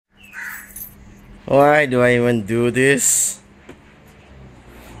Why do I even do this?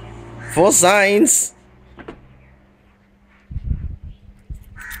 For science.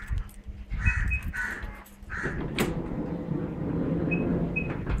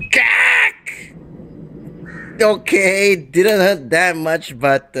 Cack! Okay, didn't hurt that much,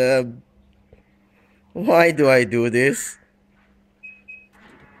 but why do I do this?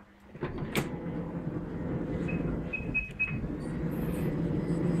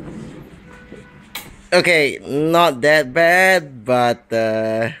 Okay, not that bad, but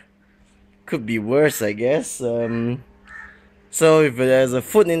could be worse, I guess. So if there's a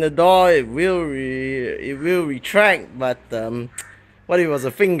foot in the door, it will retract. But what if it was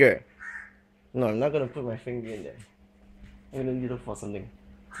a finger? No, I'm not gonna put my finger in there. I'm gonna look for something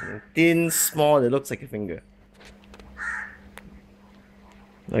thin, small that looks like a finger.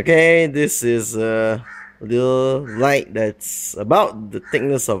 Okay, this is a little light that's about the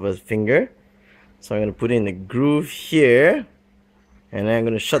thickness of a finger. So I'm gonna put in a groove here, and then I'm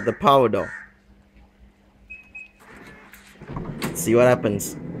gonna shut the power door. See what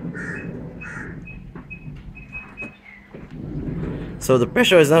happens. So the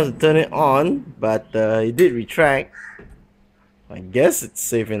pressure is enough to turn it on, but it did retract. I guess it's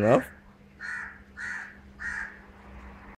safe enough.